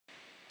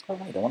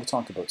Alright, I want to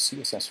talk about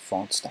CSS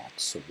font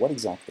stacks. So what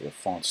exactly a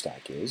font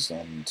stack is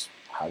and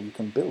how you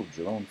can build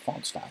your own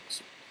font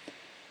stacks.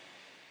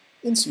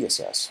 In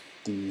CSS,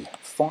 the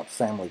font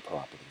family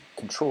property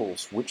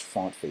controls which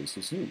font face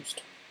is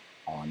used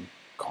on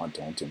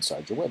content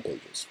inside your web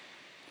pages.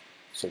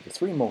 So the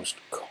three most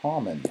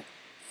common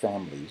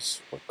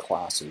families or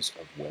classes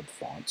of web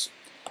fonts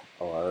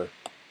are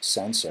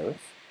sans serif,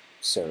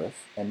 serif,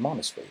 and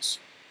monospace.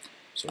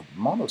 So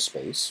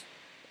monospace,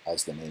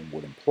 as the name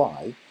would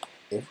imply,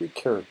 every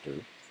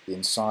character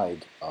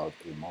inside of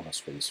a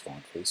monospace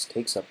font face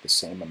takes up the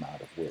same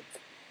amount of width.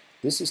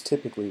 This is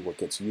typically what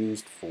gets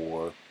used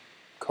for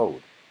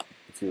code.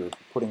 If you're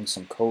putting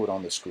some code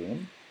on the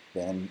screen,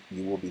 then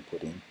you will be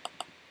putting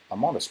a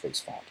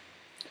monospace font.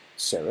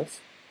 Serif,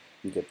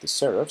 you get the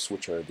serifs,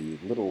 which are the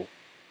little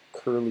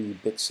curly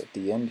bits at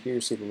the end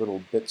here. See the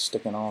little bits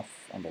sticking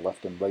off on the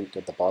left and right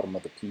at the bottom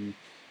of the P,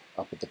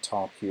 up at the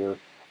top here.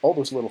 All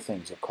those little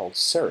things are called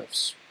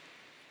serifs.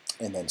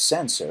 And then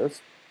sans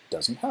serif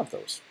doesn't have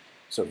those.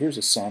 So here's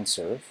a sans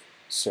serif,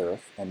 serif,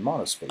 and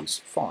monospace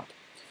font.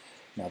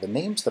 Now the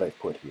names that I've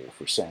put here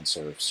for sans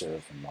serif,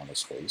 serif, and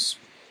monospace,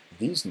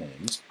 these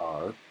names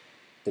are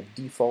the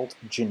default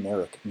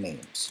generic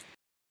names.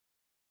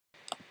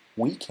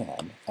 We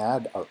can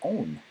add our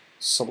own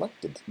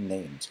selected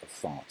names of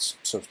fonts.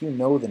 So if you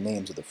know the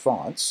names of the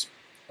fonts,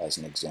 as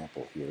an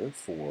example here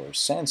for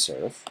sans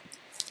serif,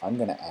 I'm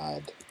going to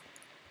add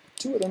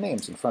two other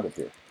names in front of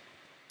here,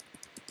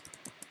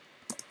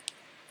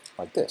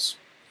 like this.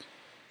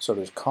 So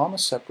there's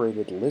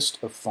comma-separated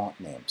list of font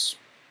names,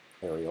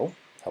 Arial,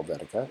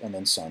 Helvetica, and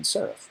then sans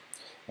serif.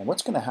 And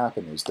what's going to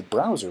happen is the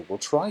browser will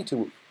try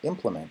to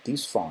implement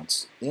these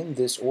fonts in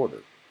this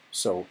order.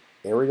 So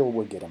Arial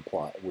would get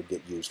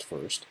used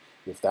first.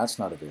 If that's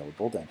not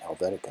available, then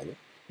Helvetica.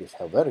 If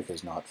Helvetica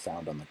is not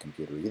found on the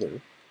computer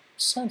either,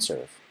 sans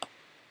serif.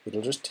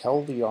 It'll just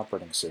tell the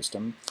operating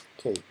system,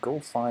 okay, go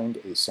find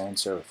a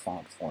sans serif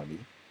font for me,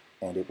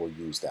 and it will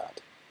use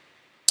that.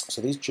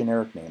 So these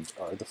generic names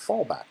are the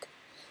fallback.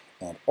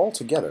 And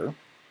altogether,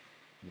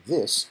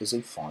 this is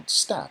a font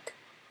stack.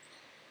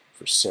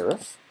 For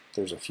serif,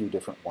 there's a few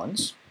different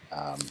ones.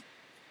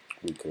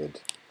 We could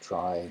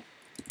try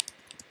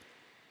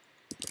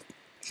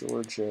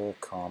Georgia,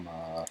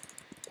 comma,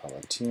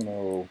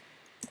 Palatino,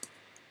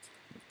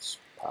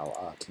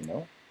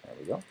 there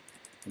we go,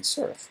 and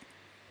serif.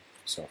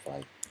 So if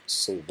I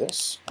save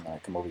this and I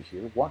come over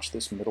here, watch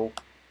this middle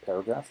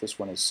paragraph. This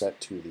one is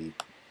set to the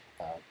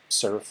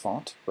serif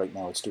font. Right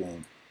now it's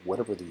doing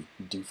whatever the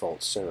default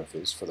serif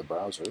is for the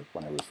browser.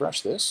 When I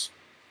refresh this,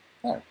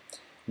 there.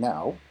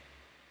 Now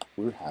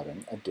we're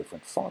having a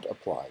different font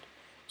applied.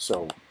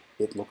 So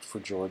it looked for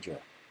Georgia,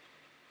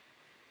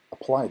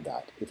 applied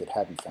that. If it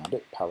hadn't found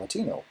it,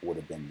 Palatino would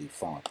have been the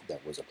font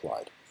that was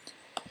applied.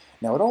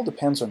 Now it all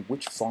depends on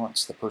which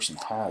fonts the person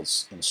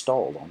has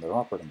installed on their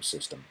operating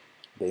system.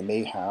 They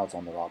may have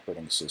on their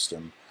operating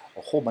system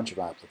a whole bunch of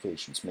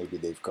applications. Maybe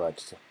they've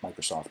got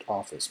Microsoft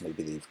Office,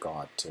 maybe they've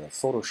got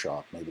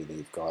Photoshop, maybe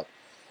they've got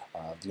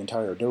the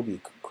entire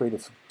Adobe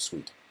Creative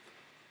Suite.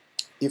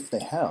 If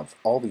they have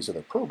all these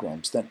other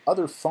programs, then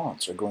other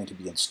fonts are going to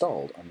be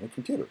installed on your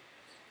computer.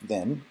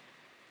 Then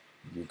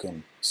you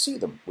can see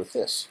them with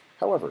this.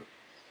 However,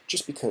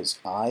 just because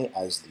I,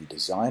 as the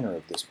designer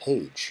of this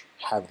page,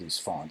 have these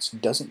fonts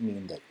doesn't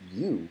mean that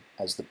you,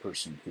 as the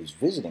person who's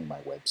visiting my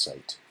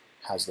website,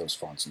 has those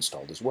fonts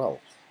installed as well.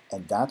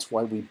 And that's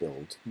why we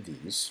build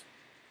these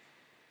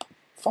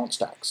font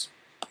stacks.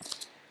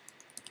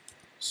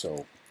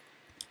 So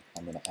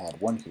I'm going to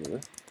add one here,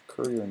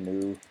 Courier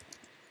New,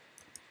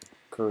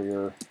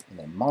 Courier, and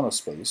then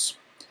monospace.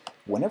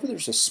 Whenever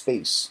there's a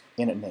space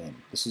in a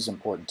name, this is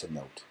important to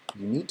note,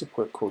 you need to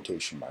put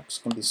quotation marks,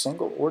 it can be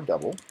single or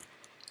double,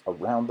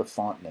 around the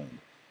font name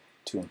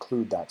to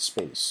include that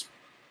space.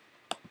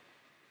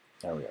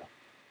 There we go.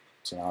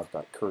 So now I've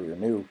got Courier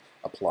New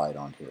applied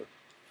on here.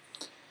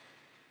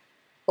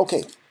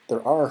 Okay,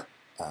 there are,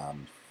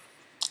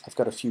 I've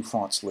got a few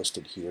fonts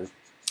listed here.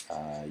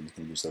 You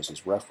can use those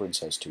as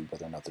reference as to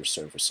whether or not they're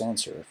serif or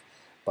sans serif,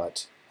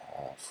 but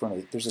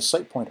there's a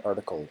SitePoint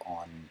article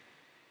on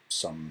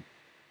some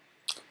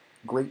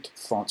great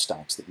font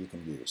stacks that you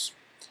can use.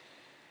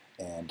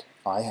 And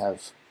I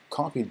have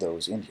copied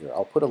those in here.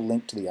 I'll put a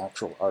link to the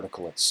actual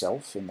article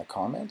itself in the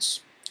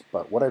comments,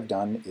 but what I've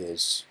done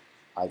is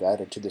I've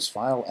added to this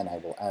file, and I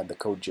will add the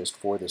code gist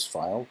for this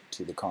file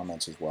to the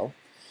comments as well.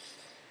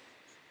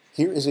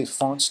 Here is a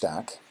font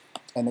stack,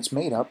 and it's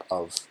made up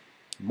of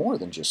more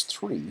than just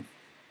three.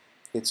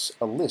 It's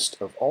a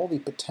list of all the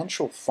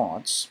potential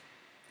fonts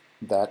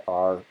that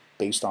are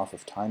based off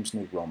of Times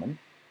New Roman,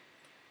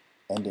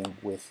 ending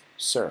with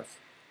serif.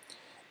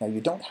 Now you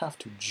don't have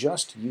to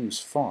just use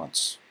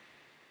fonts,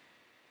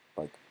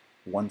 like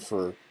one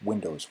for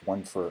Windows,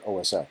 one for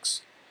OS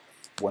X,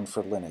 one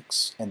for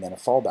Linux, and then a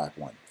fallback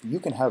one. You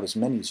can have as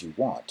many as you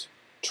want,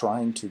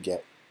 trying to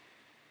get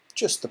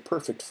just the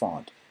perfect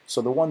font.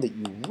 So the one that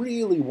you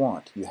really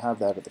want, you have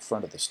that at the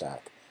front of the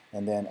stack.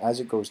 And then as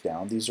it goes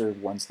down, these are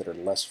ones that are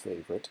less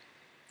favorite,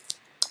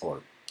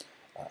 or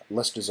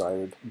less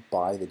desired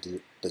by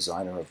the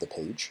designer of the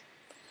page.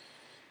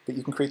 But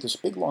you can create this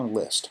big long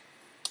list.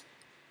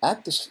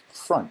 At this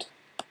front,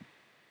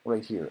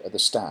 right here, at the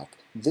stack,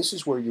 this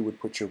is where you would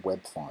put your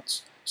web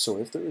fonts. So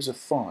if there is a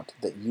font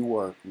that you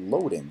are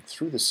loading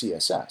through the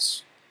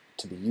CSS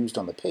to be used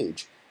on the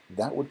page,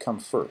 that would come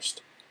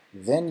first.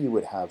 Then you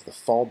would have the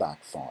fallback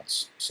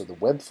fonts. So the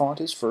web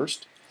font is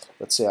first.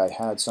 Let's say I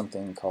had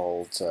something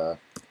called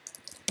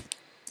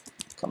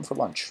Come for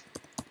Lunch.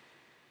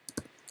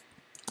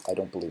 I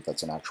don't believe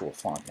that's an actual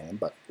font name,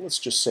 but let's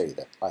just say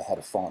that I had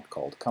a font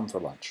called Come for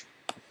Lunch.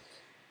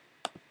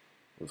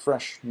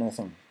 Refresh,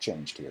 nothing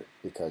changed here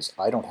because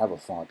I don't have a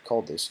font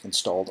called this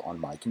installed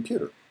on my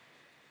computer.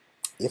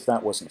 If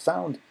that wasn't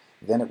found,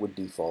 then it would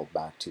default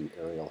back to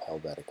Arial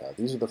Helvetica.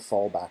 These are the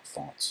fallback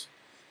fonts.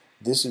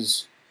 This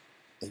is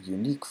a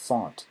unique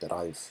font that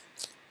I've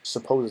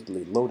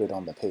supposedly loaded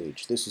on the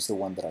page. This is the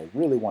one that I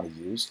really want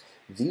to use.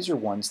 These are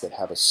ones that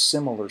have a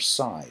similar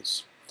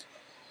size.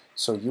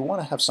 So you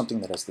want to have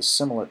something that has the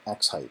similar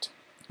X height.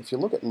 If you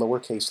look at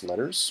lowercase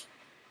letters,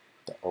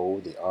 the O,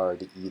 the R,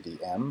 the E, the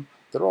M,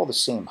 they're all the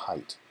same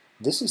height.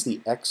 This is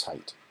the X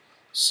height.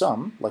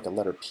 Some, like a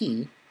letter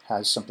P,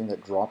 has something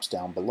that drops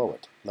down below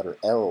it. Letter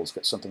L's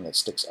got something that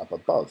sticks up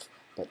above.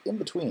 But in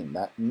between,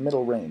 that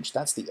middle range,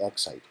 that's the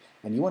X height.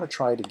 And you want to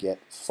try to get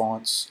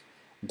fonts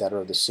that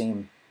are the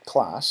same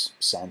class,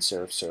 sans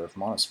serif, serif,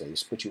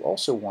 monospace, but you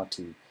also want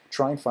to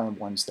try and find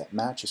ones that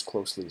match as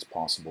closely as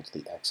possible to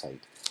the X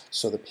height,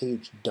 so the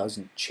page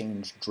doesn't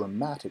change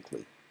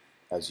dramatically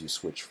as you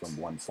switch from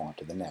one font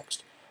to the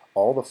next.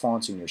 All the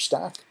fonts in your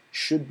stack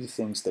should be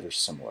things that are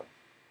similar.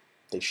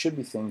 They should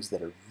be things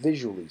that are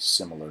visually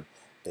similar.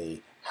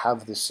 They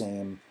have the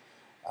same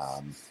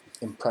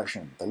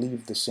impression. They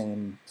leave the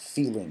same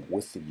feeling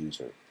with the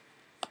user.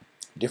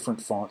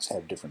 Different fonts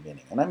have different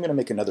meaning. And I'm going to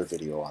make another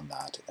video on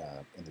that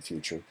in the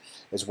future,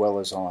 as well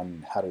as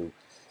on how to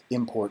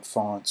import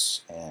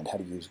fonts and how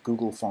to use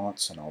Google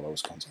Fonts and all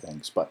those kinds of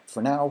things. But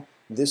for now,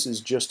 this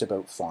is just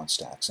about font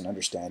stacks and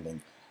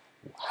understanding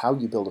how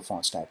you build a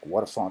font stack,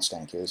 what a font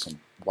stack is, and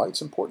why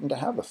it's important to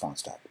have a font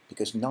stack,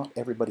 because not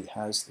everybody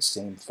has the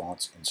same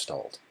fonts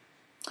installed.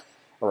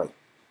 All right,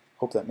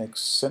 hope that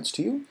makes sense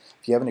to you.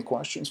 If you have any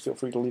questions, feel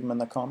free to leave them in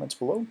the comments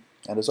below.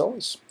 And as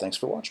always, thanks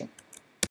for watching.